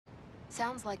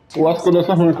Sounds like What's good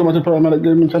stuff Tombstone's when it comes to line. Paramedic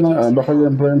Gaming Could Channel? use And your don't forget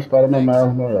help. I'm playing Spider-Man Thanks.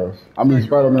 Miles Morales. I mean Glad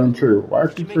you're all Spider-Man right. 2. Why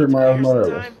Did you keep make it saying to Miles Pierce in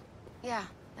Morales? time? Yeah,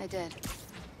 I did.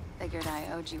 Figured I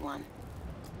owed you one.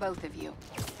 Both of you.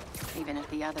 Even if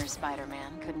the other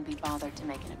Spider-Man couldn't be bothered to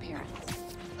make an appearance.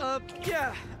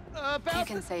 Yeah, You about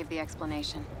can save the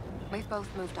explanation. We've both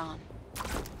moved on.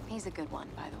 He's a good one,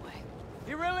 by the way.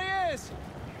 He really is!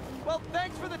 Well,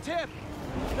 thanks for the tip.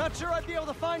 Not sure I'd be able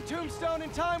to find Tombstone in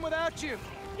time without you.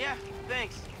 Yeah,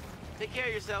 thanks. Take care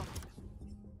of yourself.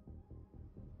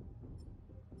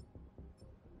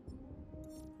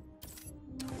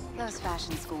 Those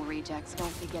fashion school rejects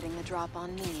won't be getting the drop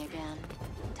on me again.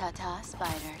 Ta-ta,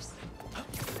 spiders.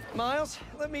 Miles,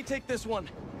 let me take this one.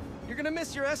 You're gonna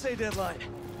miss your essay deadline.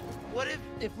 What if...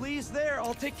 If Lee's there,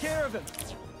 I'll take care of him.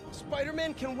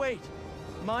 Spider-Man can wait.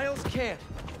 Miles can't.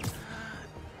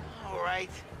 All right.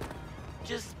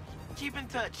 Just keep in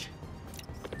touch.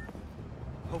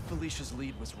 Hope Felicia's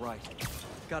lead was right.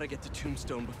 Gotta get to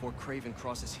Tombstone before Craven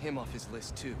crosses him off his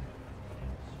list, too.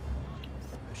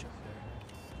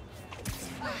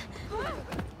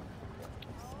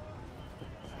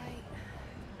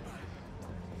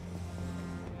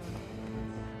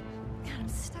 God, I'm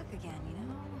stuck again, you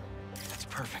know? That's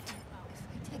perfect. If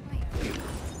I take my...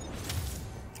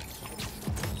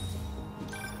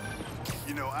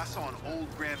 You know, I saw an old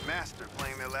Grand Master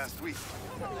playing there last week.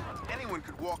 Anyone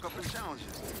could walk up and challenge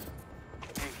him.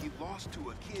 And he lost to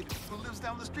a kid who lives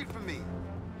down the street from me.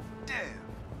 Damn.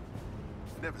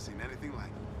 Never seen anything like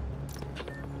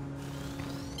it.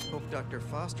 Hope Dr.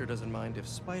 Foster doesn't mind if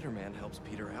Spider-Man helps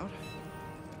Peter out.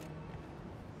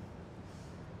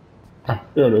 Ah,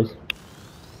 there it is.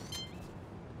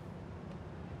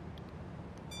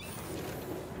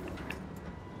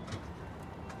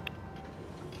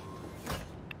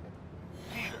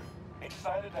 Peter,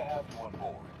 excited to have you on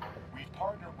board. We've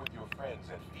partnered with your friends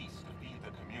at Feast to feed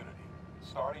the community,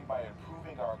 starting by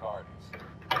improving our gardens.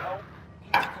 To help,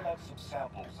 please collect some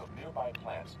samples of nearby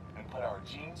plants and put our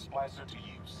gene splicer to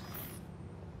use.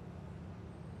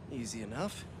 Easy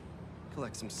enough.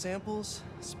 Collect some samples,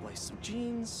 splice some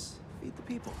genes, feed the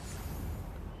people.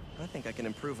 I think I can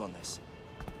improve on this.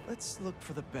 Let's look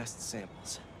for the best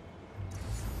samples.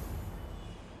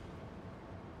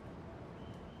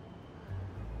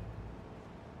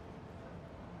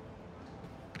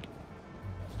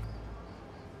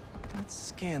 Let's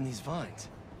scan these vines.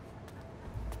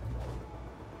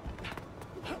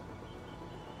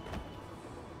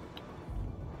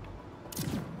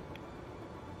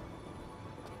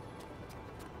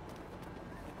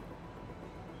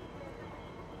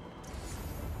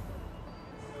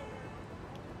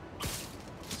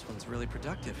 This one's really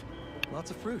productive.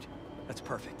 Lots of fruit. That's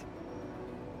perfect.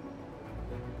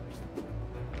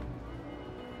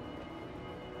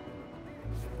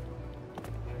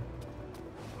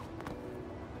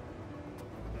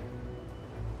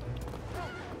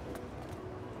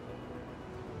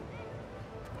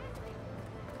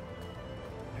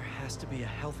 There has to be a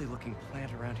healthy-looking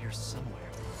plant around here somewhere.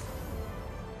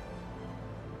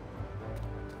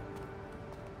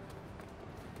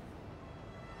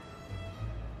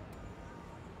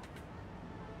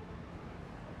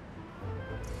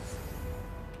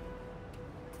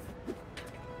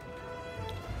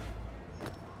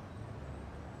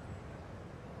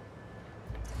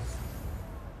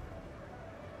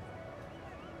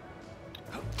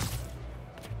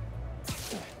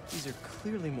 These are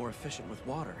clearly more efficient with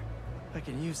water. I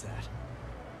can use that.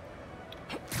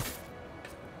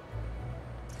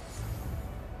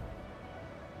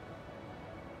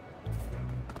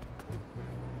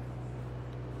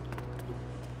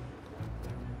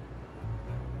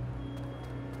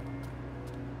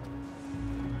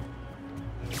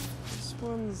 This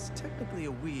one's technically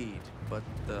a weed, but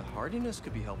the hardiness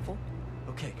could be helpful.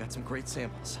 Okay, got some great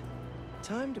samples.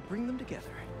 Time to bring them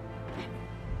together.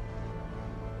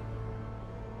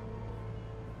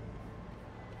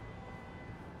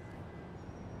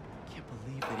 Can't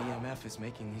believe that EMF is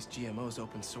making these GMOs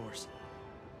open source.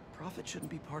 Profit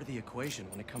shouldn't be part of the equation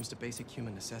when it comes to basic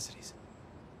human necessities.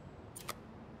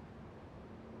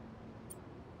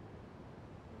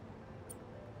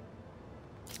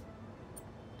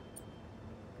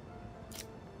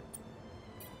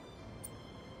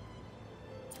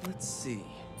 Let's see.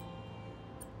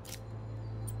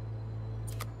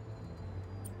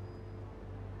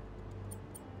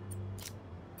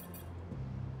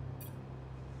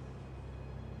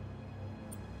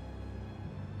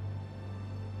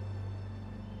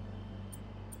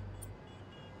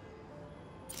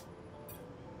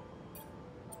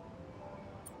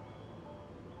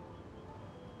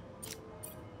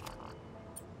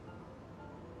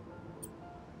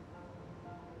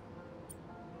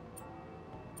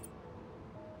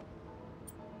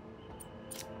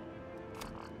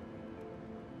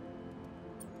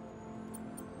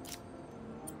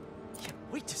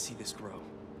 wait to see this grow.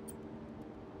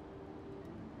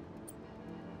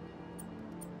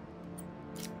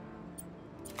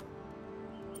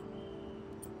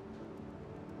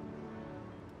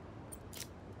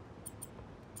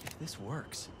 If this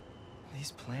works,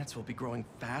 these plants will be growing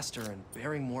faster and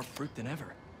bearing more fruit than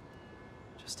ever.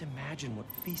 Just imagine what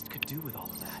Feast could do with all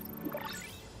of that.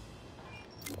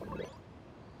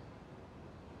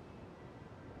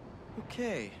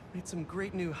 Okay, made some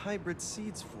great new hybrid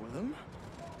seeds for them.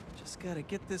 Just gotta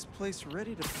get this place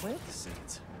ready to plant the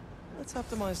seeds. Let's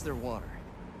optimize their water.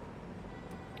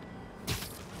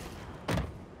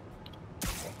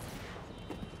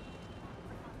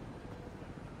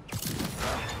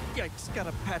 Yikes,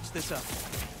 gotta patch this up.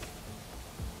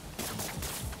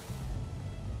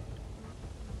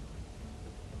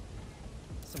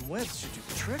 Some webs should do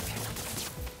the trick.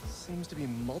 Seems to be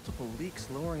multiple leaks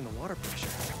lowering the water pressure.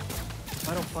 If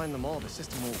I don't find them all, the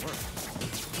system won't work.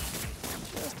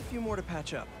 Just a few more to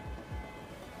patch up.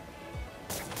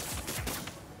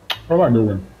 What am I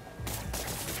doing?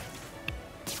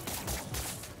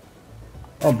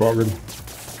 I'm bugging.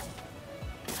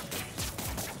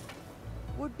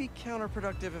 Would be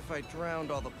counterproductive if I drowned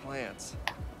all the plants.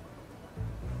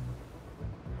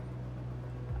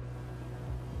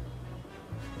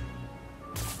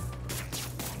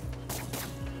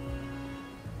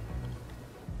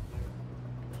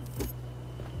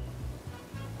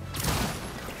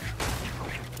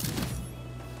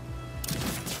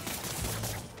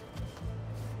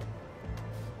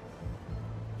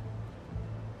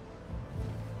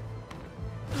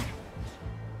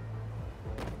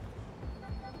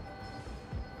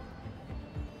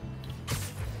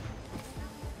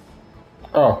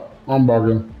 Oh, I'm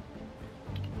bugging.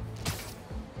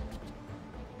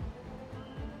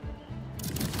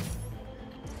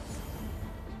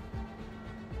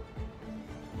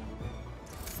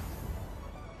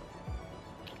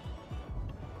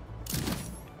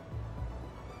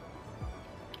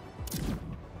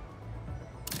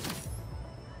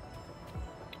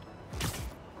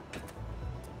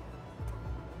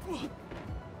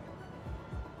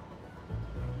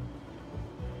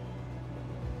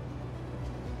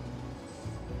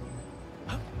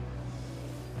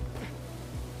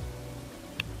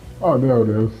 Oh, there it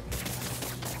is.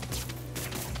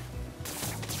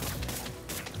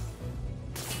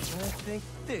 I think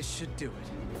this should do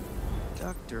it.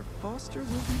 Dr. Foster will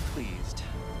be pleased.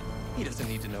 He doesn't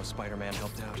need to know Spider-Man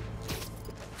helped out.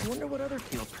 I wonder what other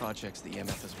field projects the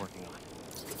EMF is working on.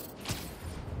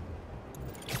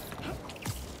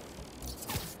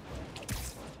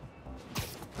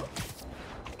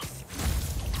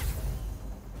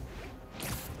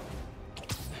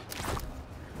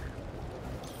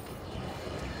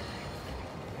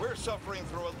 We're suffering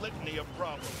through a litany of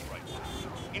problems right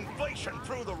now. Inflation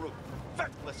through the roof,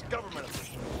 feckless government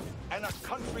officials, and a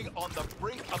country on the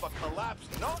brink of a collapse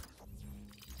not...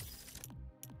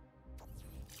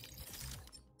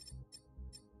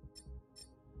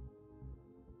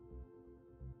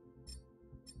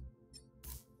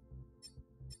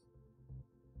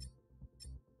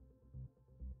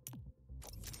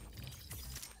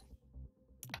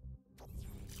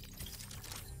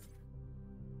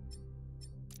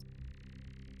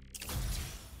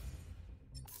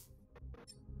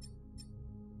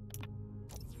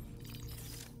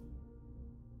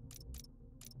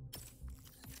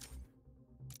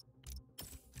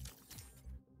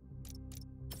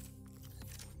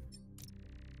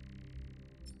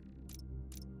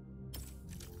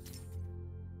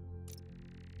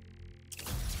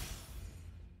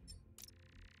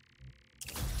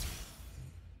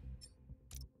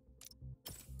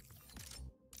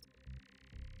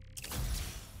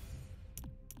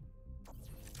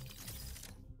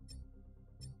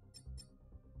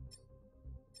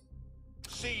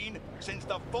 seen since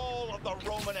the fall of the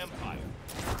Roman Empire.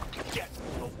 Get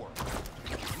to work.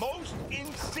 Most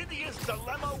insidious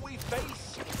dilemma we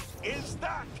face is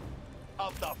that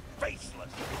of the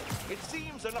faceless. It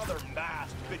seems another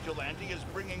masked vigilante is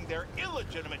bringing their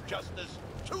illegitimate justice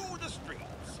to the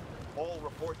streets. All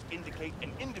reports indicate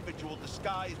an individual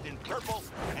disguised in purple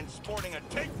and sporting a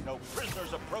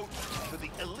take-no-prisoners approach to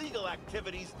the illegal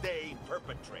activities they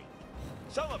perpetrate.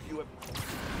 Some of you have...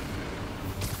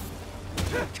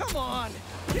 Come on!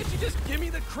 Can't you just give me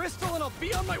the crystal and I'll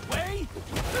be on my way?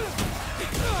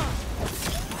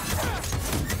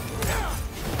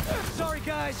 Sorry,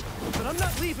 guys, but I'm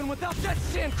not leaving without that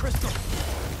sand crystal!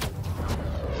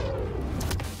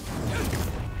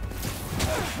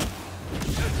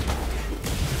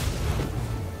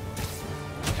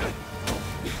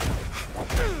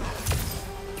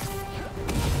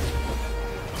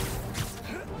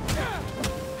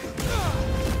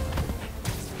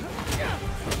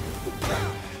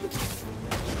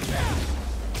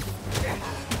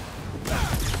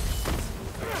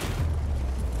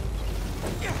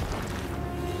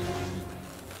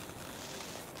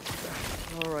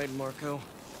 Marco.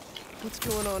 What's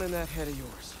going on in that head of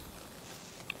yours?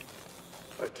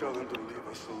 I tell them to leave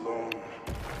us alone,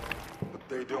 but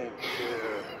they don't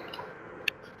care.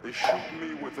 They shoot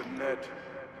me with a net,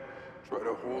 try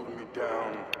to hold me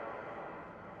down.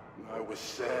 And I was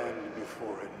sand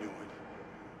before I knew it.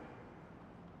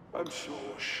 I'm so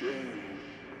ashamed,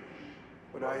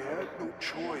 but I had no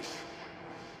choice.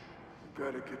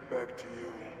 Gotta get back to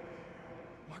you.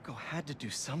 Marco had to do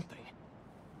something.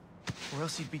 Or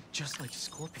else he'd be just like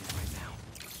Scorpion right now.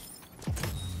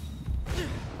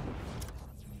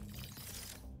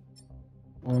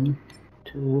 One,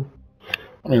 two,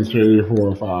 I mean 3,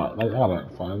 4, 5. Like, I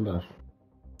don't find that.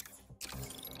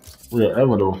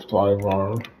 Wherever those 5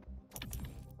 are.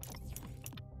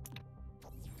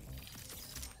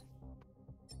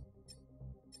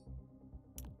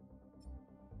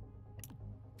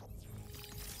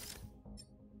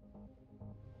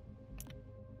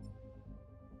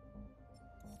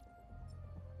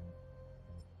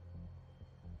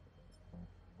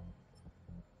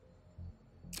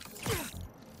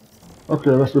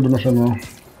 Okay, let's do the mission now.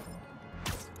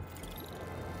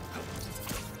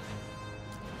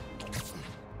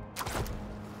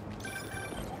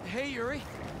 Hey, Yuri.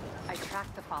 I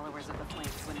tracked the followers of the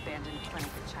Flames to an abandoned clinic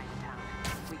in Chinatown.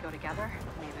 If we go together,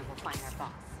 maybe we'll find their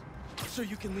boss. So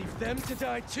you can leave them to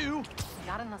die too?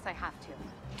 Not unless I have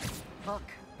to. Look,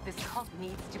 this cult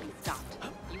needs to be stopped.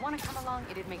 You want to come along,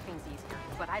 it'd make things easier,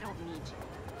 but I don't need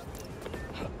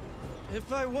you.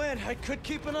 If I went, I could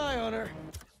keep an eye on her.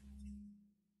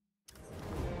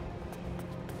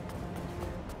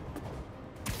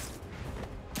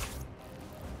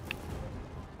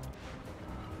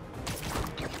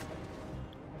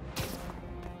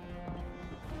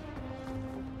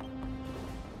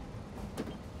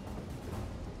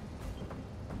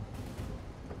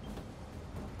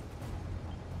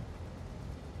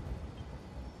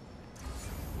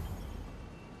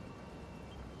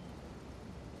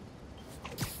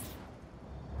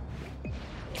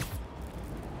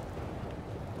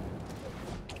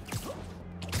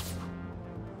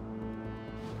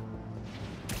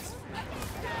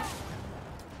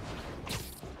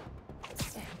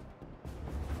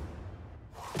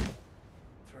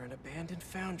 An abandoned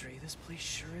foundry, this place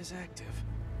sure is active.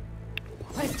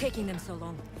 What's taking them so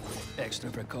long? Extra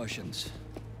precautions.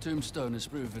 Tombstone has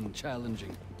proven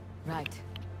challenging. Right.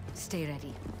 Stay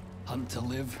ready. Hunt to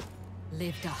live.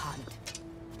 Live to hunt.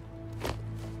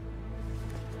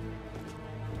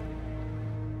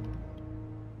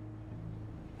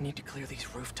 Need to clear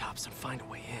these rooftops and find a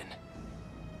way in.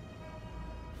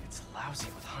 It's lousy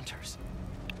with hunters.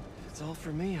 If it's all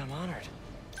for me, I'm honored.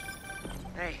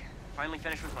 Hey, finally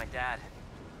finished with my dad.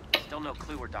 Still no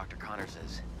clue where Dr. Connors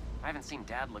is. I haven't seen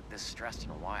Dad look this stressed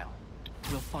in a while.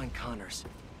 We'll find Connors.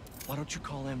 Why don't you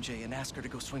call MJ and ask her to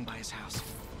go swing by his house?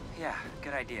 Yeah,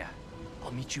 good idea.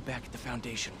 I'll meet you back at the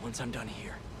Foundation once I'm done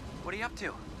here. What are you up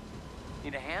to?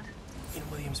 Need a hand? In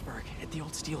Williamsburg, at the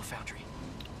old steel foundry.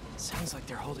 Sounds like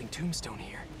they're holding Tombstone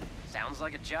here. Sounds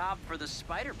like a job for the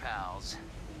Spider Pals.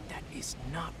 That is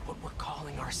not what we're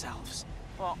calling ourselves.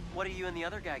 Well, what do you and the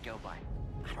other guy go by?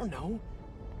 I don't know.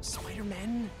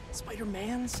 Spider-Men?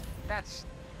 Spider-Mans? That's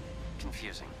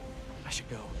confusing. I should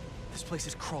go. This place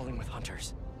is crawling with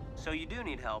hunters. So you do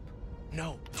need help?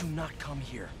 No, do not come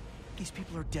here. These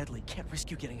people are deadly. Can't risk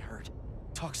you getting hurt.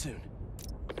 Talk soon.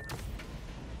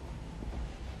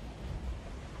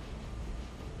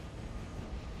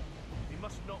 We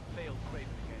must not fail Kraven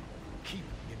again. Keep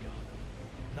your guard.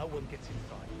 No one gets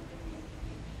inside.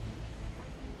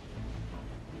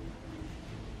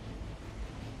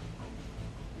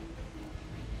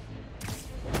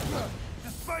 The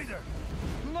spider!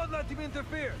 Do not let him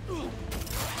interfere!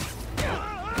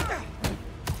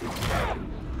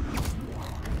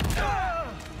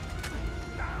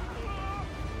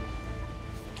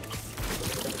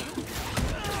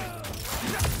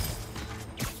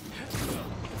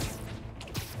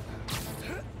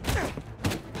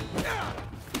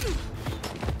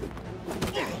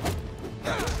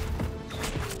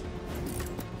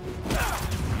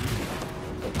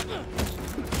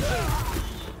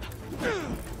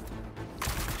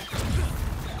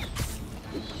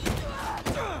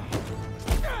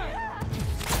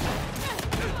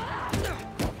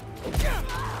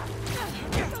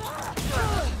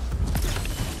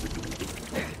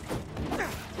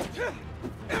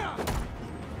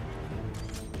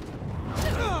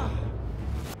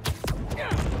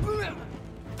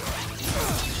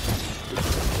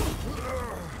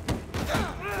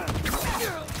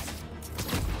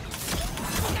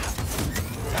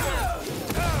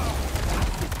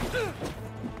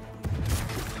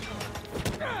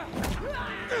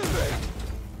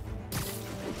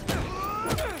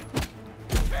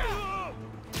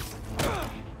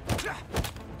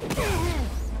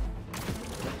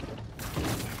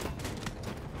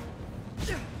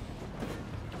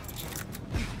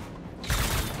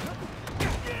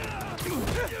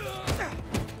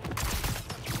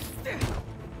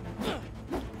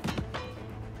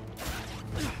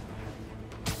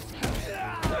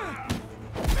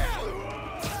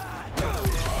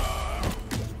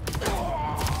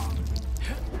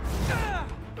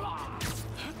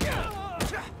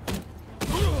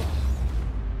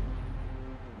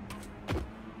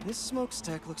 This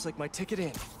smokestack looks like my ticket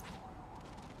in.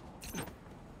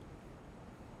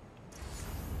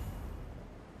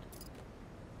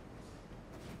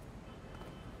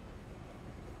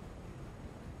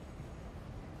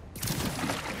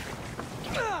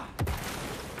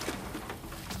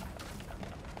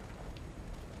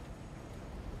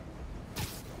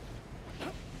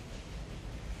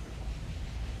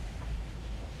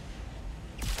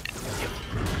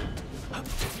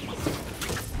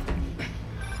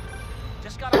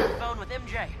 Just got off the phone with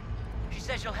MJ. She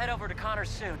says you'll head over to Connors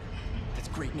soon. That's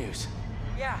great news.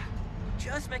 Yeah,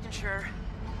 just making sure.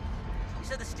 You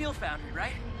said the steel foundry,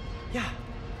 right? Yeah.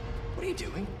 What are you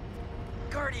doing?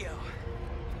 Cardio.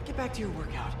 Get back to your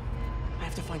workout. I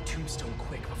have to find Tombstone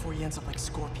quick before he ends up like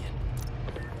Scorpion.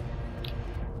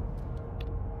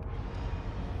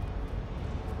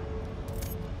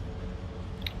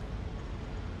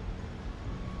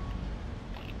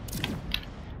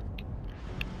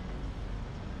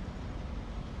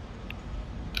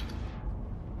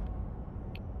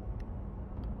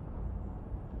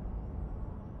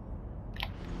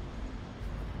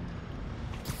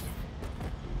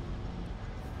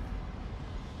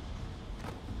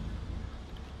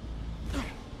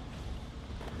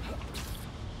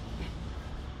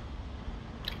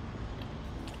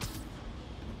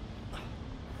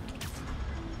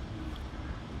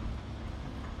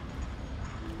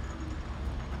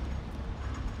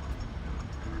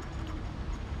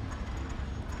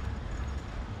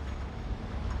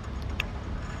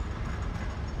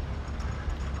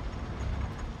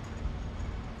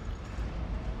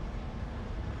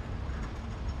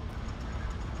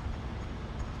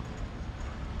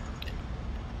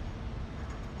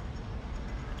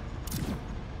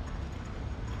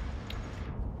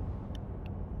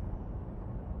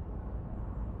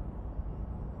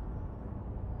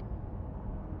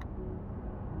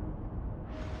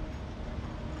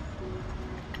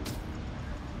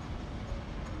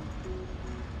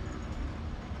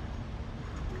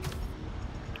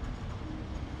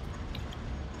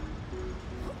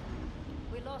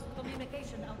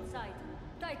 Communication outside.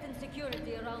 Tighten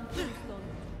security around Tombstone.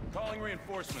 Calling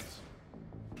reinforcements.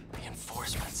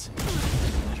 Reinforcements?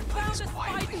 Better play this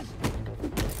quietly.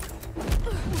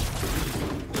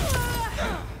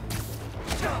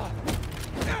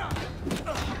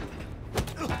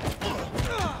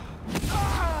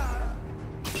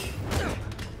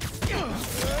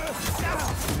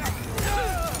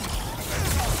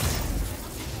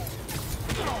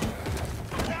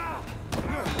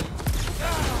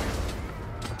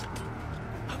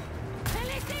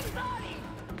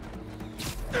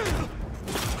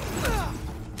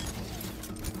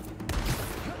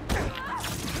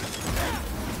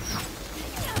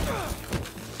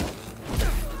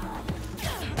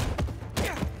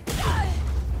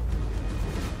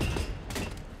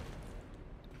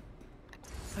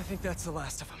 I think that's the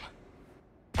last of them.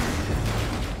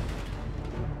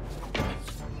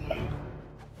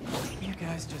 You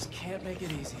guys just can't make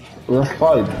it easy. Let's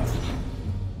fight.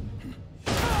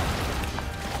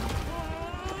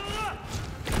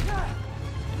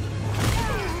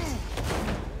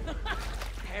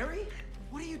 Harry?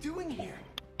 What are you doing here?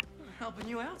 Helping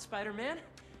you out, Spider-Man.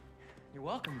 You're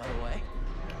welcome, by the way.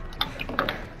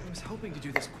 I was hoping to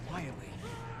do this quietly.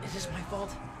 Is this my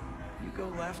fault? You go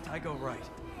left, I go right.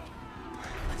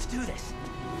 Let's do this.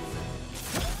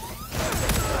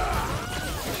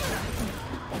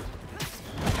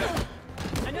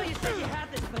 I know you said you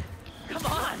had this, but come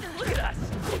on, look at us.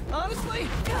 Honestly,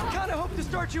 I kinda hope to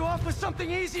start you off with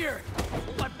something easier.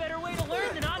 What better way to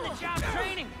learn than on-the-job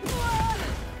training?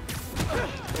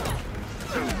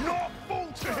 Do not fall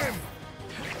to him!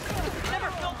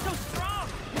 Never felt so strong.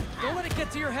 Don't let it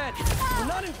get to your head. We're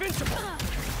not invincible.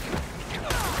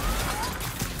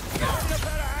 Get a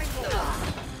better angle!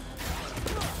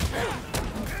 You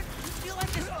feel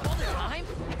like this all the time?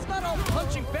 It's not all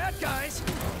punching bad guys.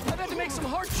 I've had to make some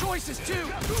hard choices, too.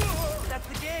 That's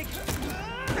the gig.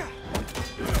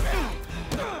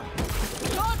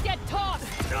 Don't get tossed!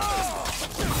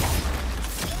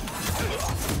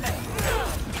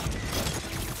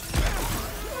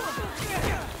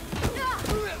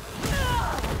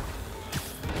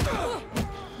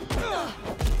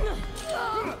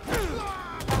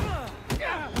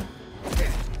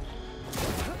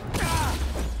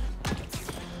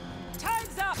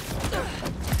 Time's up.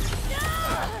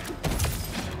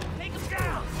 Take him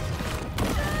down.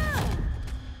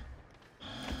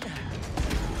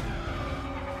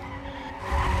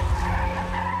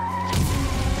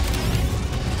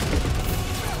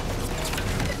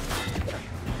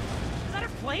 Is that a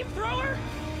flamethrower?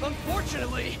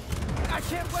 Unfortunately, I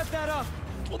can't let that up.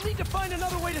 We'll need to find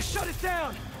another way to shut it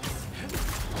down.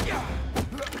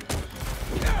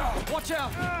 Watch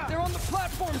out! They're on the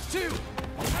platforms, too!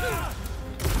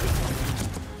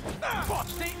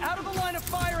 Stay out of the line of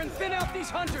fire and thin out these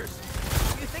hunters!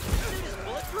 You think the suit is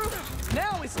bulletproof?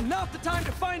 Now is not the time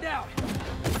to find out!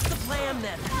 What's the plan,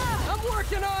 then? I'm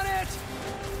working on it!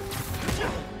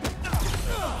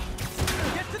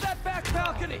 Get to that back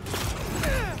balcony!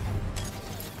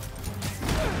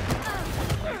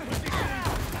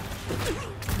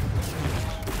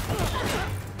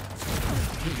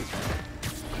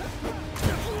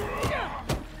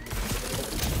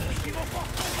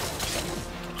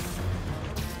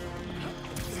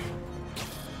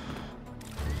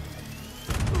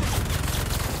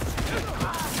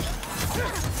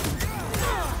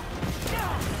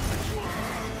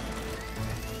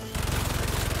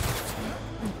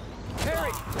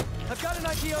 Harry, I've got an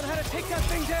idea on how to take that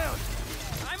thing down.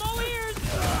 I'm all ears!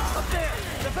 Up there,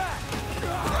 the back.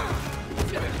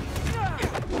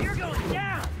 You're going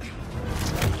down!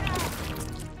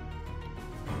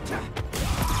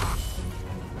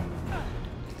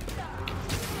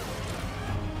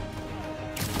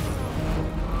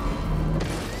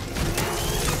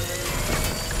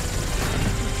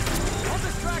 I'll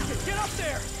distract it. Get up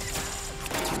there!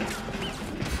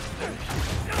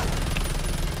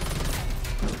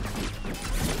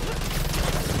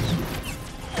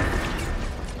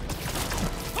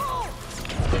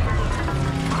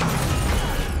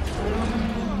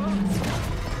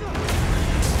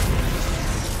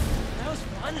 That was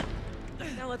fun.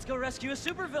 Now let's go rescue a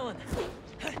supervillain.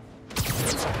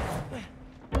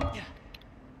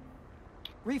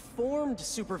 Reformed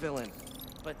supervillain.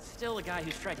 But still a guy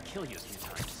who's tried to kill you a few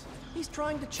times. He's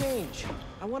trying to change.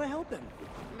 I want to help him.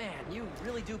 Man, you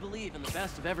really do believe in the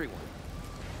best of everyone.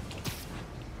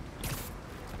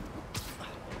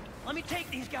 Let me take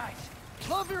these guys.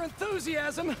 Love your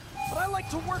enthusiasm, but I like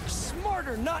to work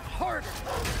smarter, not harder.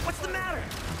 What's the matter?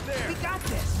 There. We got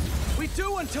this. We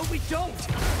do until we don't.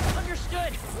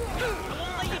 Understood. I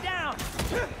won't lay you down.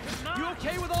 You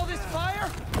okay with all this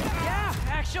fire? Yeah,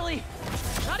 actually.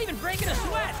 Not even breaking a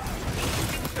sweat.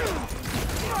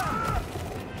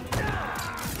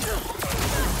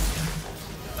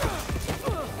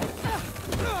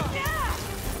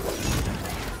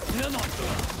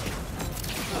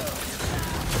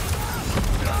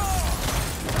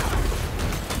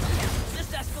 This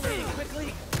escalating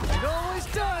quickly. It always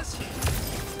does.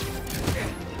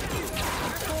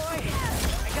 Boy,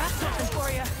 I got something for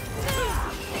you.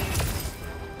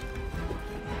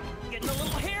 Getting a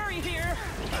little hairy here.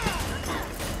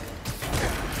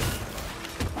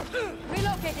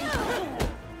 Relocating.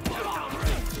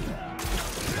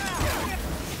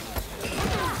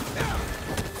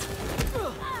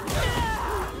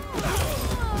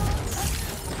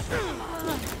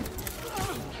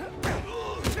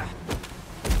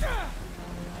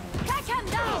 Catch him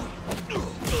down!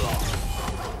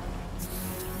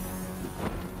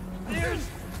 There's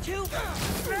too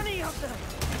many of them.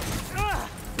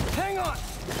 Hang on.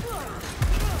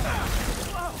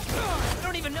 I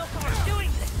don't even know how I'm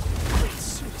doing this. This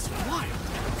suit is wild.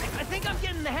 I think I'm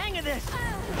getting the hang of this.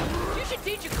 You should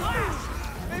teach a class.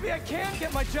 Maybe I can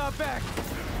get my job back.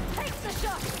 Takes the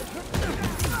shot!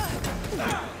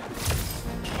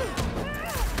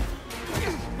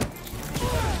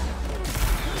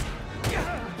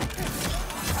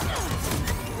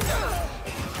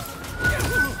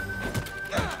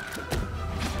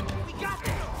 We got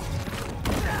this.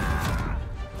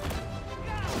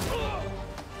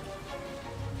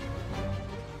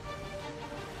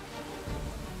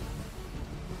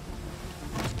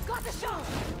 Got the shot!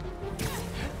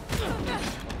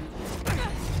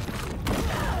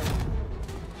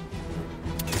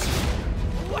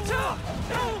 Watch out!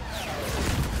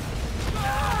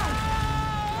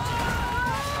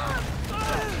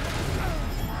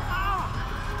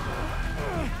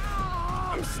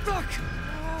 I'm stuck!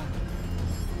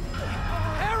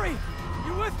 Harry!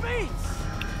 You with me?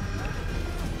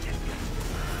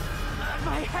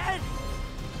 My head.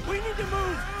 We need to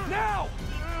move! Now!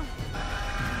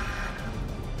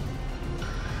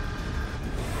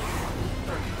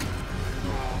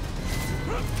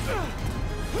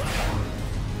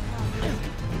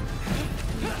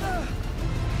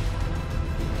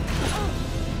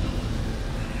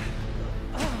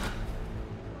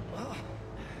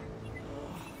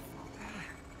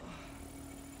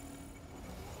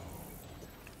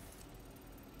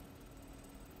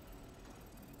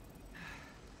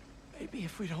 Maybe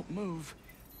if we don't move,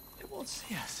 they won't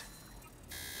see us.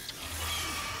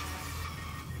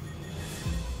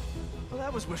 Well,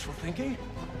 that was wishful thinking.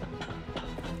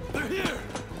 They're here!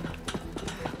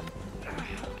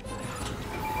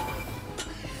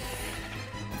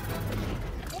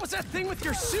 that thing with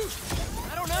your suit?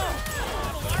 I don't know.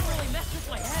 That alarm really messed with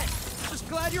my head. Just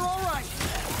glad you're all right.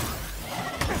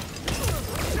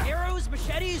 Arrows,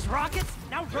 machetes, rockets,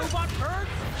 now robot birds.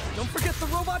 Don't forget the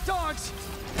robot dogs.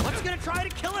 What's gonna try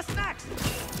to kill us next?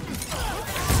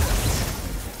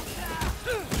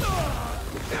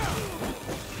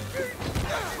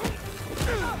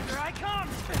 Here I come!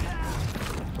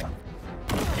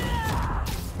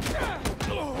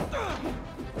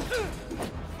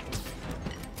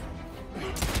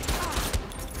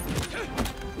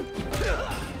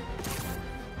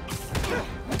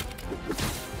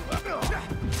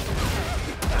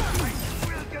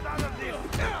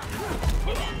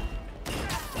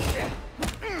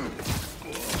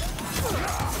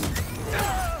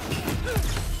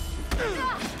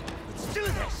 Let's do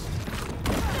this!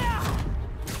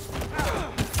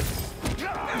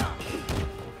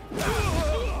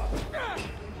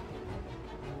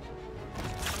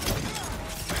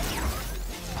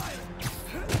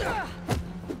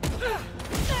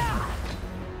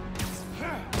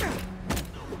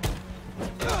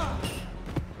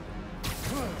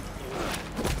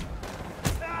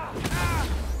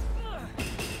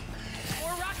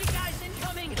 More rocket guys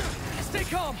incoming! Stay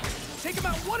calm! Take them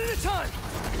out one at a time!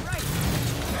 Right!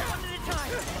 One at a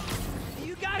time!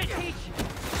 You got it, Teach!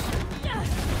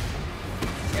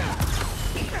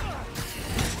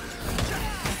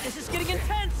 This is getting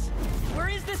intense! Where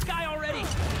is this guy already?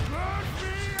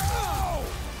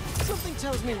 Something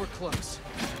tells me we're close.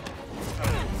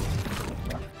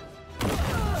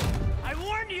 I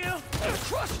warned you! I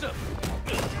crushed him!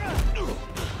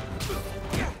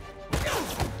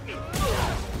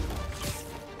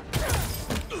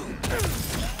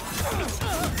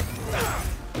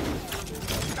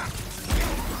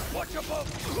 Watch your boat!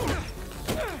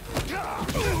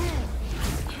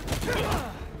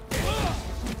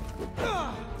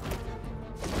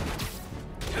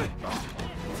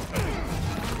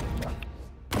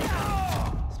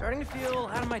 Starting to feel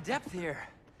out of my depth here.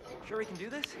 Sure we can do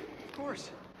this? Of course.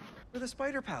 We're the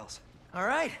Spider Pals. All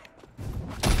right.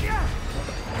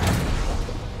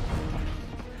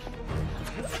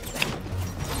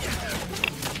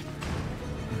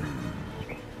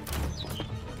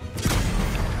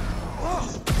 Whoa!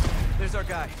 There's our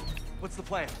guy. What's the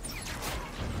plan?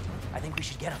 I think we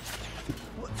should get him.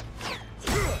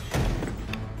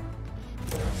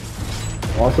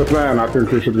 What's the plan? I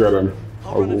think we should get him.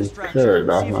 Okay,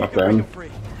 that's my plan.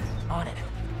 On it.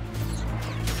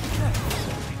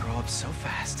 We grow up so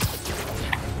fast.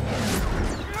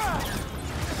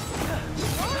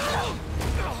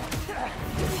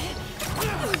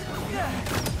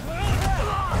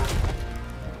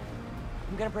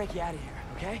 I'm gonna break you out of here,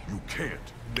 okay? You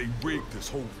can't. They rigged this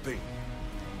whole thing.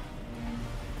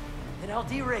 Then I'll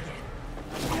de-rig it.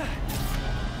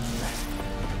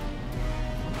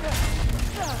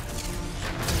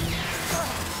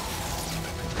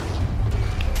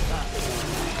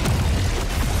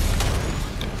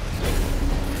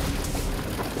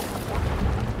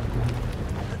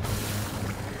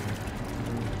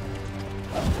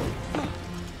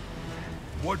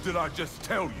 What did I just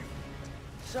tell you?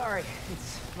 Sorry,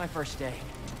 it's my first day.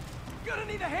 Gonna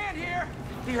need a hand here!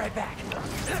 Be right back.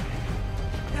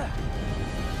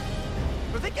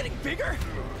 Are they getting bigger?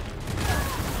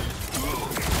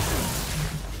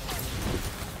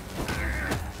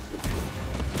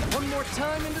 One more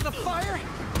time into the fire?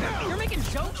 You're making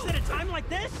jokes at a time like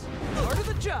this? Part of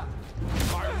the job.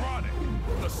 Ironic.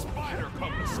 The spider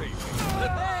come to save me.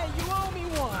 Hey, you owe me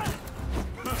one.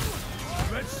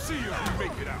 Let's see if we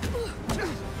make it out.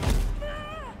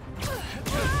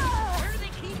 Where do they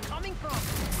keep coming from?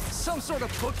 Some sort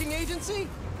of booking agency?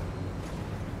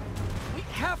 We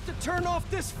have to turn off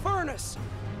this furnace.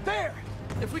 There!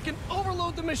 If we can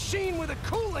overload the machine with a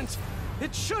coolant,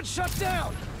 it should shut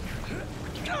down.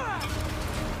 Are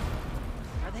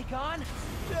they gone?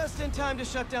 Just in time to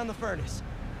shut down the furnace.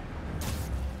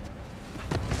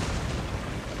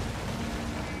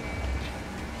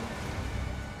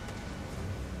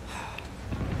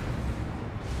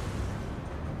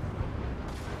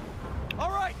 All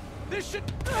right, this should...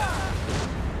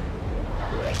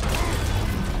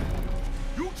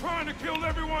 You trying to kill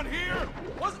everyone here?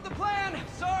 Wasn't the plan,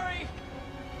 sorry.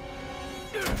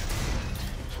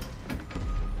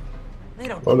 They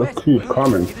don't Well, let's keep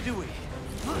coming. Neither do we.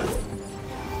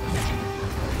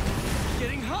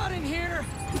 Getting hot in here.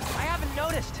 I haven't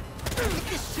noticed. I think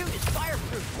this suit is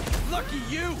fireproof. Lucky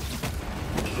you.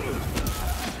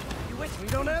 We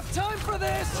don't have time for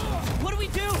this. What do we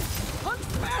do? Hunt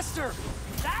faster.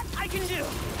 That I can do.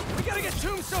 We gotta get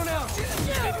Tombstone out.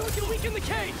 Maybe we can weaken the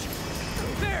cage.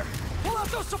 There. Pull out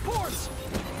those supports.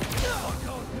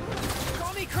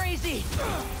 Call me crazy,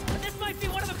 but this might be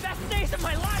one of the best days of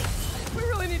my life! We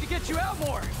really need to get you out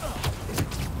more!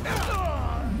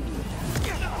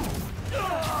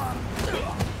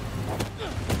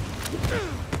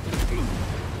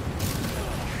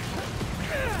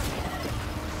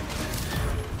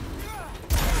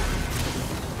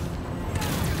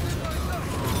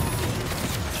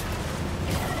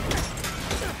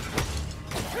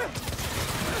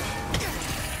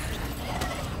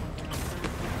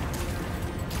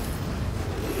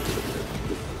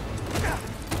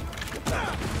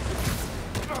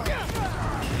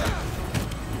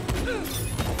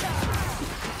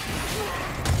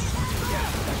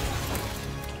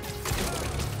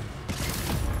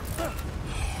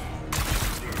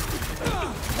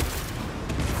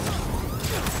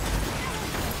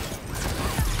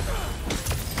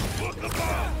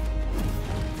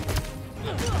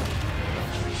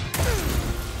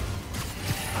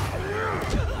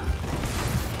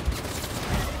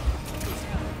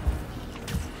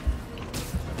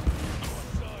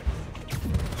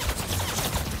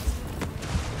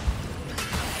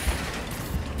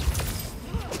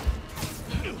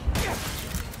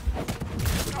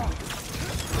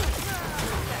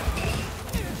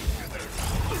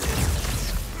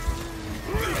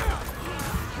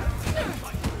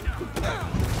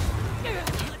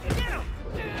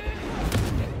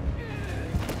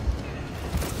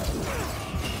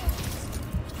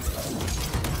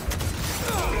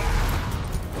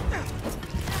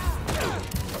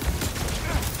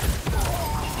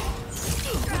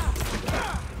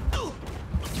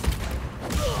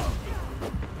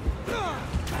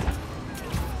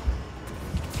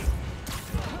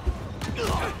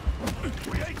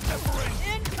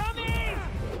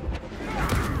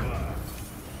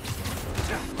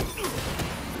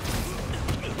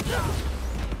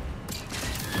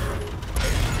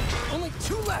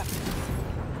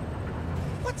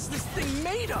 What's this thing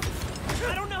made of?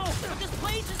 I don't know, but this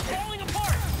place is falling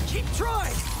apart! Keep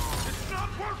trying! It's not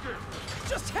working!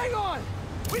 Just hang on!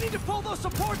 We need to pull those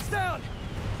supports down!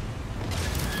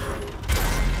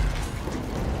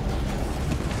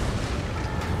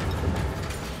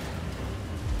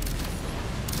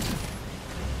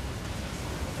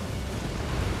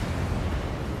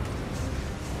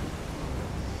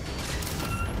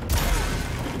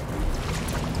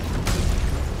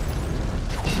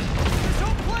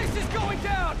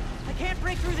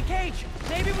 Through the cage.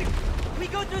 Maybe we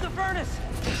go through the furnace.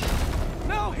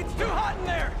 No, it's too hot in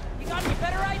there. You got any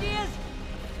better ideas?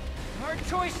 Hard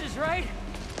choices, right?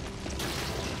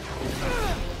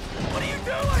 What are you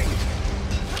doing?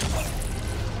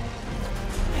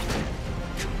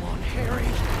 Come on, Harry.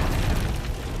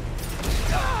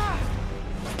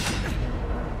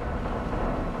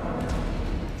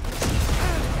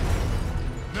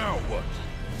 Now what?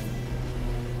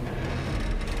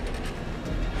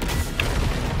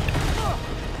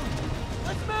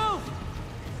 Let's move!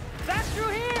 Back through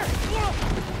here!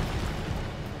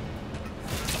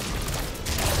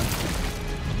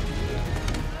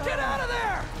 Get out of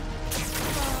there!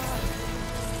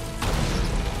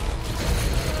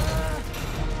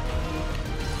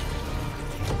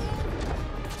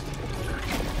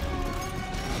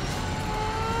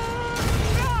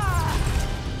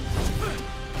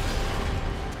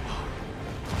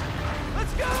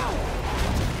 Let's go!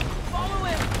 Follow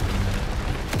him!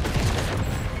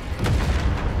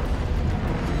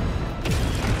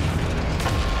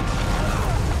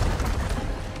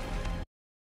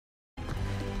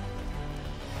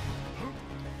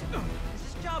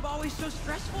 Always so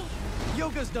stressful?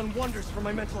 Yoga's done wonders for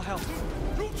my mental health.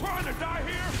 You trying to die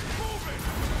here? Move it!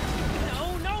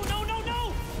 No, no, no, no,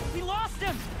 no! We lost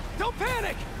him! Don't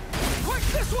panic! Quick,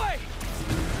 this way!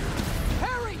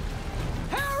 Harry!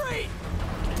 Harry!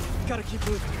 Gotta keep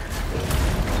moving.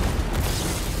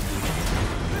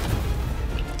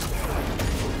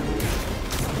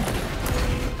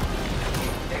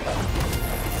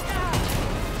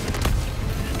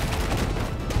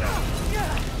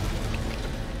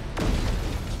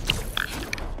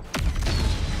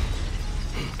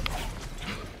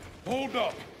 Hold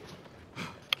up!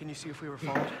 Can you see if we were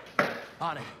followed?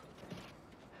 On it.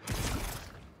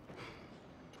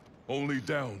 Only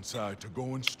downside to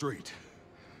going straight.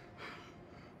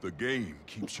 The game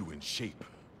keeps you in shape.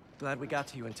 Glad we got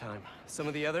to you in time. Some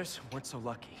of the others weren't so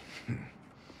lucky.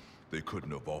 They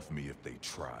couldn't have off me if they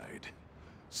tried.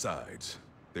 Besides,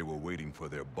 they were waiting for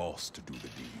their boss to do the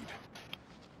deed.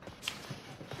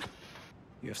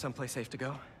 You have someplace safe to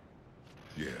go?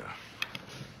 Yeah.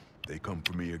 They come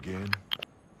for me again,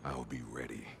 I'll be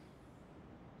ready.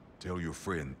 Tell your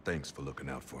friend thanks for looking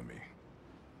out for me.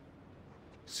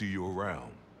 See you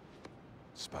around,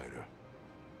 Spider.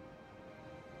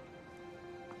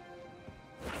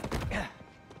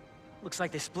 Looks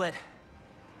like they split.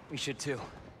 We should too.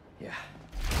 Yeah.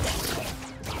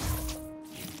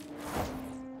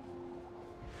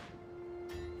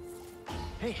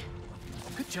 Hey,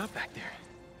 good job back there.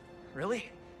 Really?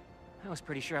 I was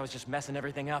pretty sure I was just messing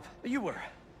everything up. You were,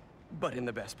 but in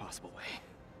the best possible way.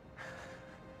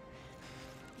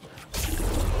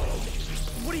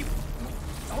 What are you...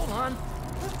 Hold on.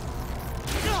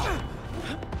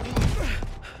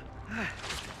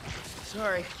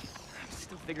 Sorry. I'm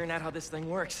still figuring out how this thing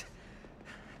works.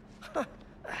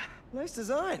 Nice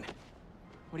design.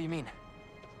 What do you mean?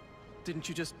 Didn't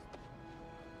you just...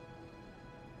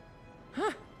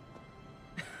 Huh.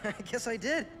 I guess I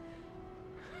did.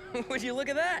 Would you look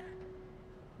at that?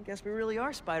 I guess we really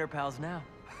are spider pals now.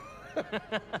 I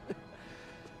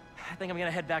think I'm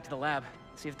gonna head back to the lab,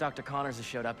 see if Dr. Connors has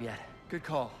showed up yet. Good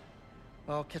call.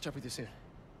 I'll catch up with you soon.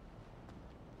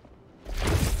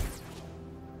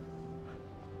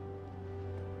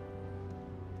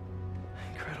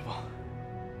 Incredible.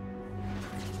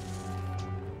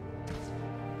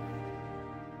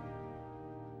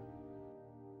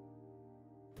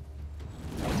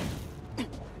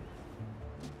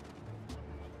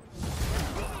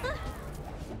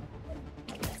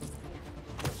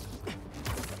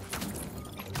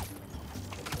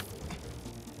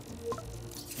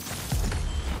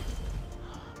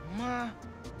 Ma,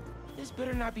 this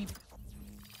better not be...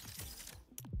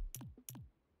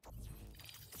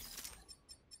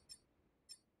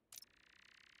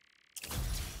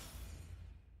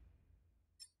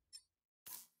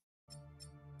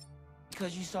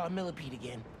 Because you saw Millipede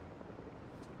again.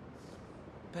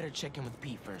 Better check in with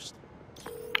Pete first.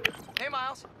 Hey,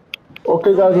 Miles.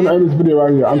 Okay, guys, I'm ending this video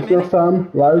right here. Until next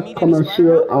time, like, comment,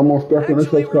 share, and most definitely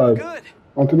subscribe.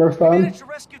 Until next time,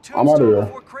 I'm out of here.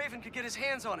 Before Craven could get his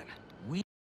hands on him.